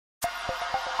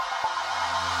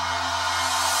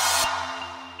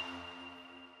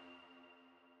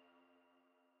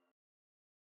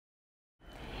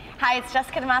Hi, it's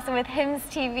Jessica DeMassa with HIMSS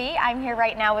TV. I'm here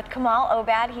right now with Kamal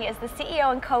Obbad. He is the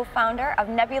CEO and co-founder of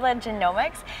Nebula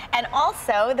Genomics and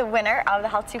also the winner of the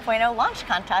Health 2.0 launch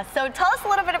contest. So tell us a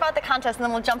little bit about the contest and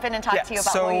then we'll jump in and talk to you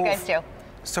about what you guys do.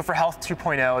 So for Health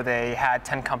 2.0, they had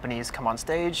 10 companies come on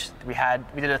stage. We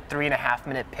did a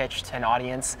 3.5-minute pitch to an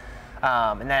audience.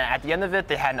 And then at the end of it,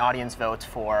 they had an audience vote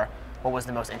for what was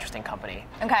the most interesting company.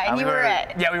 Okay, and you were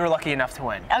it. Yeah, we were lucky enough to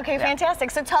win. Okay,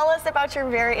 fantastic. So tell us about your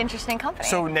very interesting company.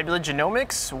 So Nebula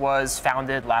Genomics was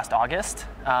founded last August.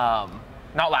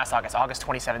 Not last August, August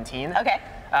 2017. Okay.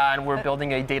 And we're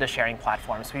building a data sharing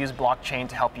platform. So we use blockchain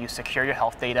to help you secure your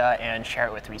health data and share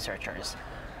it with researchers.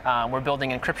 We're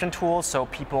building encryption tools so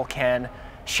people can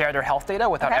share their health data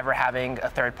without ever having a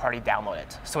third party download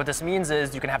it. So what this means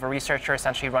is you can have a researcher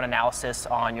essentially run analysis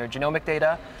on your genomic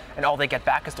data, and all they get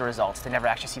back is the results. They never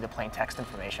actually see the plain text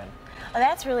information. Oh,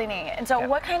 that's really neat. And so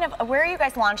where are you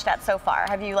guys launched at so far?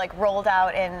 Have you rolled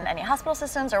out in any hospital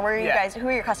systems, or where are you guys, who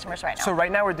are your customers right now? So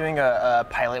right now we're doing a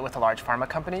pilot with a large pharma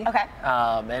company. Okay.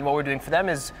 And what we're doing for them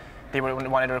is they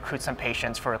wanted to recruit some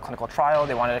patients for a clinical trial.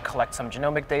 They wanted to collect some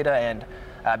genomic data and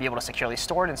be able to securely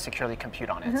store it and securely compute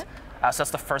on it. So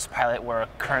that's the first pilot we're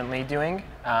currently doing.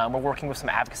 We're working with some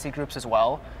advocacy groups as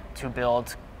well to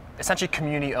build essentially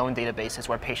community-owned databases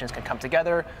where patients can come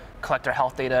together, collect their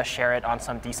health data, share it on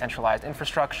some decentralized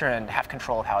infrastructure, and have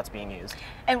control of how it's being used.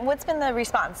 And what's been the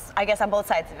response, I guess, on both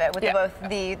sides of it, with both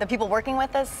the people working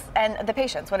with this and the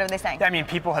patients? What are they saying? I mean,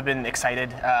 people have been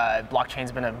excited.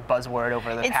 Blockchain's been a buzzword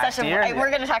over the past year. We're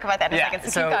going to talk about that in a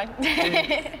second, so keep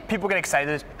going. People get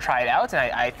excited to try it out,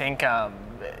 and I think a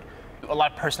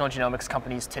lot of personal genomics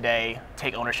companies today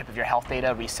take ownership of your health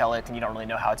data, resell it, and you don't really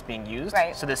know how it's being used.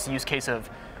 Right. So this use case of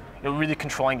really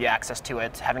controlling the access to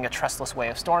it, having a trustless way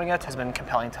of storing it, has been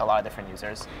compelling to a lot of different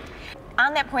users.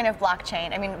 On that point of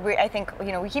blockchain, I mean, I think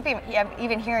we keep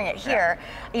even hearing it here.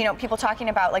 People talking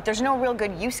about there's no real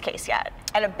good use case yet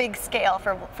at a big scale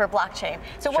for blockchain.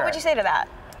 So what would you say to that?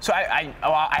 So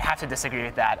I have to disagree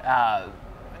with that.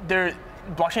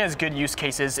 Blockchain has good use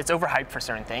cases. It's overhyped for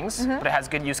certain things, but it has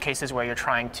good use cases where you're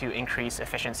trying to increase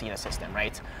efficiency in a system,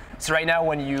 right? So right now,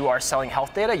 when you are selling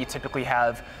health data, you typically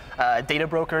have data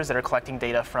brokers that are collecting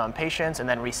data from patients and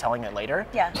then reselling it later.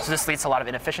 Yeah. So this leads to a lot of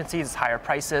inefficiencies, higher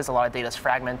prices, a lot of data is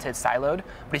fragmented, siloed.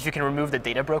 But if you can remove the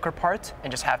data broker part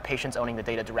and just have patients owning the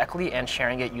data directly and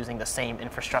sharing it using the same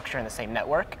infrastructure and the same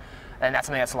network, and that's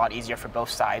something that's a lot easier for both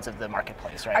sides of the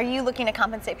marketplace, right? Are you looking to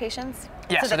compensate patients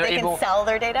so that they can sell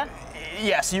their data?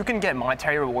 Yeah, so you can get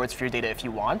monetary rewards for your data if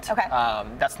you want. Okay.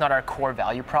 That's not our core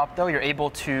value prop, though. You're able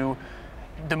to,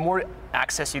 the more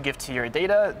access you give to your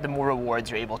data, the more rewards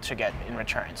you're able to get in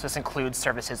return. So this includes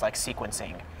services like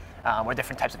sequencing or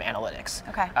different types of analytics.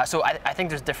 Okay. So I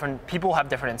think people have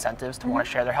different incentives to want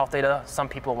to share their health data. Some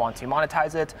people want to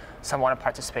monetize it, some want to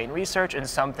participate in research, and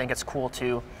some think it's cool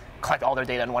to collect all their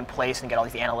data in one place and get all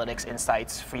these analytics,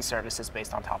 insights, free services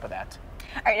based on top of that.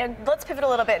 All right, and let's pivot a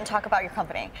little bit and talk about your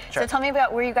company. Sure. So tell me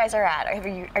about where you guys are at.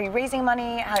 Are you raising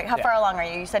money? How far along are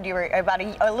you? You said you were about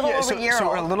a little over a year old. So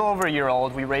we're a little over a year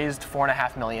old. We raised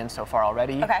 $4.5 million so far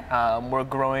already. Okay. We're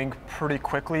growing pretty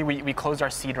quickly. We closed our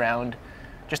seed round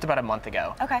just about a month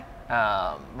ago. Okay.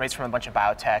 Raised from a bunch of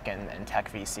biotech and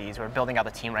tech VCs. We're building out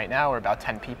the team right now. We're about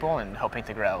 10 people and hoping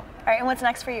to grow. All right, and what's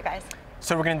next for you guys?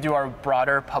 So we're going to do our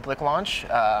broader public launch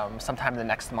sometime in the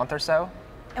next month or so.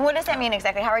 And what does that mean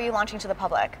exactly? How are you launching to the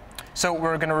public? So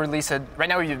we're going to release it. Right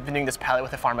now we've been doing this pilot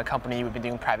with a pharma company. We've been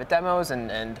doing private demos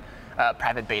and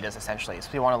private betas essentially. So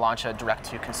we want to launch a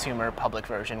direct-to-consumer public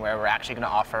version where we're actually going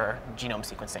to offer genome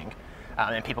sequencing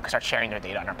and people can start sharing their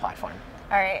data on our platform.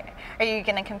 All right. Are you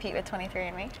going to compete with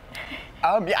 23andMe?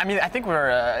 Yeah, I mean, I think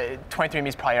 23andMe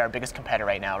is probably our biggest competitor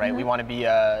right now, right? We want to be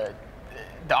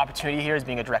the opportunity here is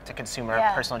being a direct-to-consumer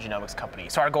personal genomics company.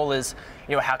 So our goal is,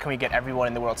 how can we get everyone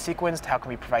in the world sequenced? How can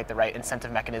we provide the right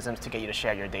incentive mechanisms to get you to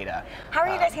share your data? How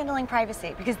are you guys handling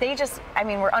privacy? Because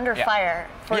we're under fire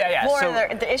for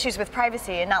the issues with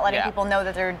privacy and not letting people know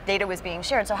that their data was being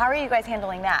shared. So how are you guys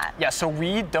handling that? Yeah, so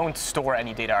we don't store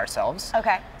any data ourselves.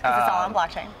 Okay, because it's all on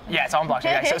blockchain. Yeah, it's all on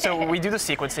blockchain. So we do the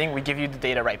sequencing, we give you the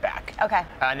data right back. Okay.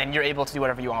 And then you're able to do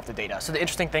whatever you want with the data. So the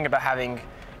interesting thing about having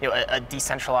a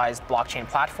decentralized blockchain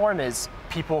platform is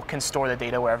people can store the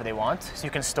data wherever they want. So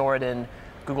you can store it in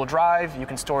Google Drive, you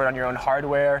can store it on your own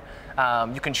hardware,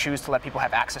 you can choose to let people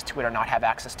have access to it or not have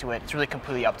access to it. It's really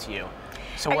completely up to you.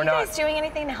 So are you guys doing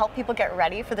anything to help people get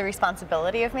ready for the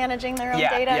responsibility of managing their own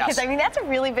data? Because that's a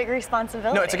really big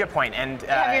responsibility. No, it's a good point. And you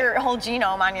have your whole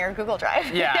genome on your Google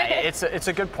Drive. Yeah, it's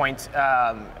a good point.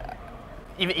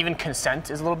 Even consent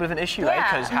is a little bit of an issue, right?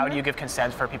 Because how do you give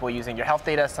consent for people using your health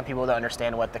data? Some people don't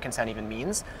understand what the consent even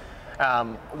means.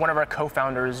 One of our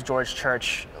co-founders, George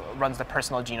Church, runs the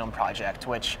Personal Genome Project,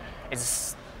 which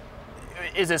is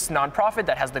this nonprofit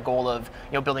that has the goal of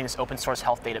building this open source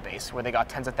health database where they got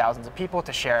tens of thousands of people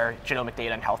to share genomic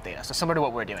data and health data. So similar to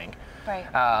what we're doing. Right.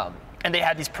 And they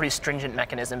had these pretty stringent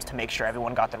mechanisms to make sure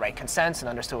everyone got the right consents and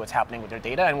understood what's happening with their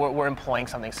data, and we're employing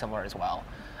something similar as well.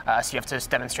 So you have to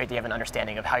demonstrate that you have an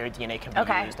understanding of how your DNA can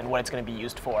be used and what it's going to be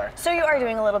used for. So you are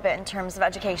doing a little bit in terms of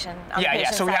education on the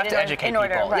patient so we have side to educate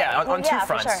people. Right. Yeah, on two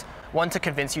fronts. For sure. One, to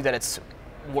convince you that it's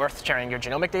worth sharing your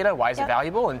genomic data, why is it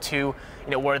valuable, and two,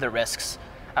 what are the risks?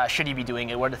 Should you be doing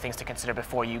it? What are the things to consider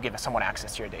before you give someone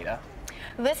access to your data?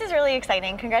 This is really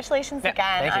exciting. Congratulations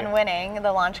again on winning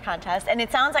the launch contest. And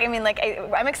it sounds like,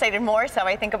 I'm excited more so.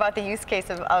 I think about the use case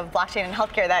of blockchain in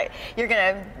healthcare that you're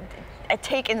going to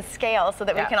take in scale so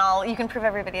that you can prove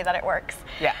everybody that it works.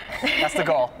 Yeah, that's the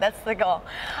goal. That's the goal.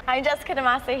 I'm Jessica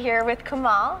DeMassa here with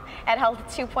Kamal at Health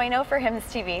 2.0 for HIMSS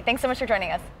TV. Thanks so much for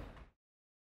joining us.